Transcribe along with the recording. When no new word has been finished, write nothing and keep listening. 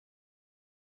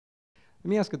Let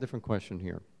me ask a different question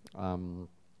here. And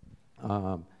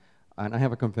I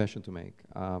have a confession to make.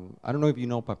 I don't know if you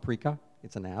know Paprika.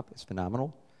 It's an app. It's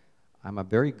phenomenal. I'm a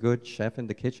very good chef in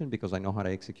the kitchen because I know how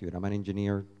to execute. I'm an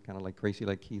engineer, kind of like crazy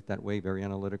like Keith that way, very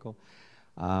analytical.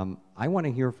 I want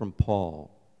to hear from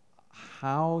Paul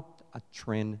how a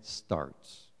trend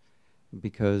starts.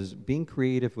 Because being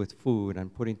creative with food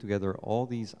and putting together all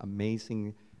these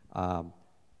amazing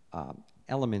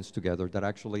elements together that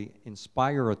actually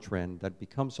inspire a trend that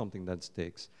becomes something that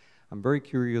sticks. I'm very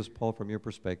curious, Paul, from your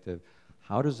perspective,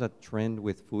 how does that trend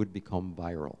with food become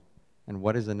viral? And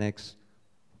what is the next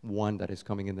one that is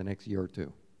coming in the next year or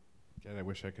two? God, I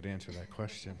wish I could answer that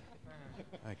question.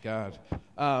 My God.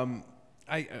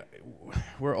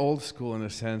 We're old school in the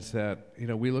sense that,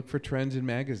 we look for trends in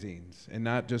magazines and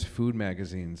not just food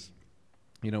magazines.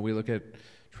 We look at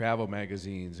travel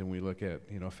magazines and we look at,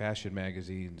 fashion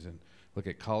magazines and look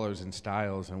at colors and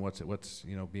styles and what's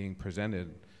being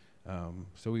presented.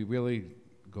 So we really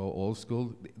go old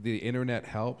school. The internet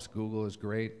helps. Google is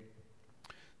great.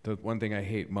 The one thing I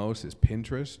hate most is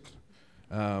Pinterest.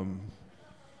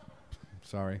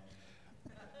 Sorry.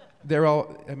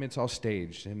 It's all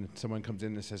staged, and someone comes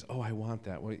in and says, oh, I want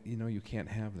that. Well, you can't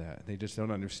have that. They just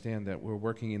don't understand that we're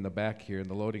working in the back here in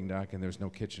the loading dock, and there's no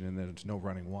kitchen, and there's no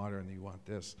running water, and you want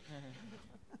this.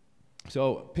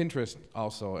 So Pinterest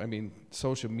also,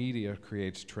 social media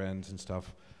creates trends and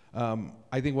stuff.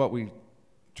 I think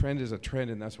trend is a trend,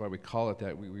 and that's why we call it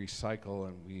that. We recycle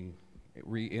and we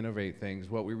re-innovate things.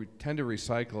 What we tend to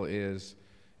recycle is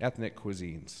ethnic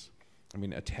cuisines.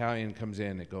 Italian comes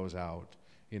in, it goes out.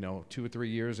 2 or 3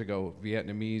 years ago,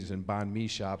 Vietnamese and banh mi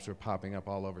shops were popping up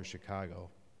all over Chicago.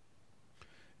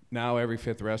 Now every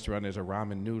fifth restaurant is a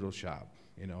ramen noodle shop.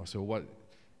 So what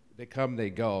they come, they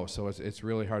go. So it's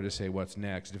really hard to say what's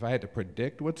next. If I had to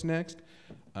predict what's next,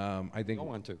 I think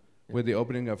with the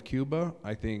opening of Cuba,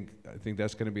 I think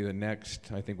that's going to be the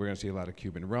next. I think we're going to see a lot of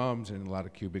Cuban rums and a lot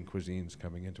of Cuban cuisines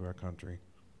coming into our country.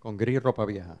 Con gris y ropa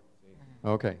vieja.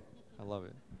 Okay, I love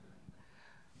it.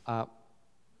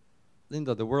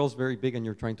 Linda, the world's very big and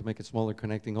you're trying to make it smaller,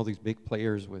 connecting all these big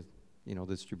players with,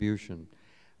 distribution.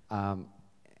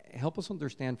 Help us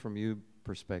understand from your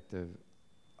perspective,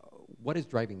 what is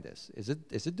driving this? Is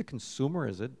it the consumer?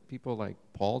 Is it people like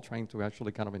Paul trying to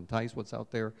actually kind of entice what's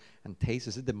out there and taste?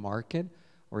 Is it the market?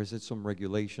 Or is it some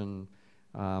regulation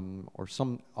or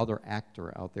some other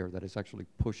actor out there that is actually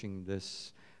pushing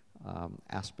this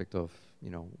aspect of,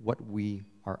 what we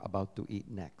are about to eat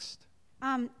next?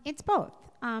 It's both.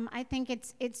 I think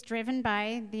it's driven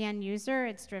by the end user.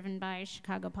 It's driven by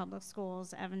Chicago Public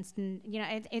Schools, Evanston.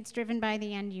 It's driven by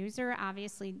the end user,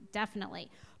 obviously, definitely.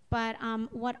 But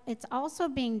what it's also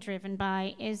being driven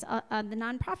by is the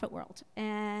nonprofit world,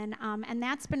 and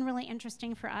that's been really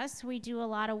interesting for us. We do a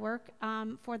lot of work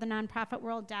for the nonprofit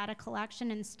world, data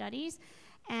collection and studies.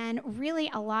 And really,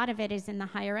 a lot of it is in the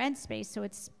higher ed space. So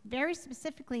it's very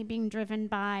specifically being driven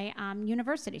by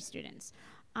university students.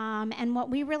 And what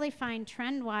we really find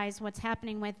trend-wise, what's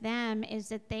happening with them is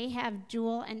that they have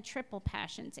dual and triple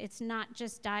passions. It's not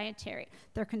just dietary.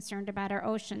 They're concerned about our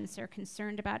oceans. They're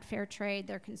concerned about fair trade.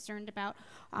 They're concerned about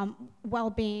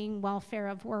well-being, welfare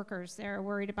of workers. They're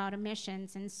worried about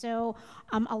emissions. And so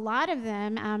a lot of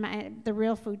them, the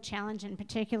Real Food Challenge in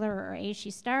particular, or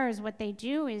Aishi Stars, what they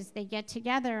do is they get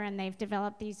together and they've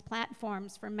developed these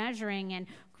platforms for measuring and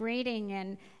grading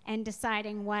and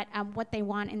deciding what they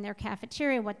want in their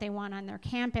cafeteria, what they want on their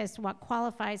campus, what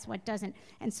qualifies, what doesn't.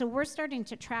 And so we're starting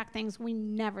to track things we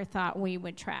never thought we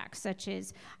would track, such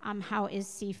as how is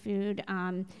seafood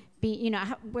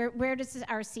where does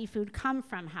our seafood come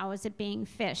from? How is it being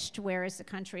fished? Where is the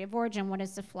country of origin? What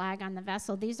is the flag on the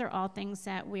vessel? These are all things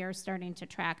that we are starting to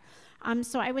track.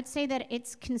 So I would say that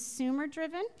it's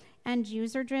consumer-driven and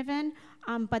user-driven,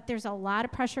 but there's a lot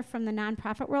of pressure from the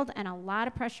nonprofit world and a lot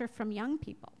of pressure from young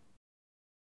people.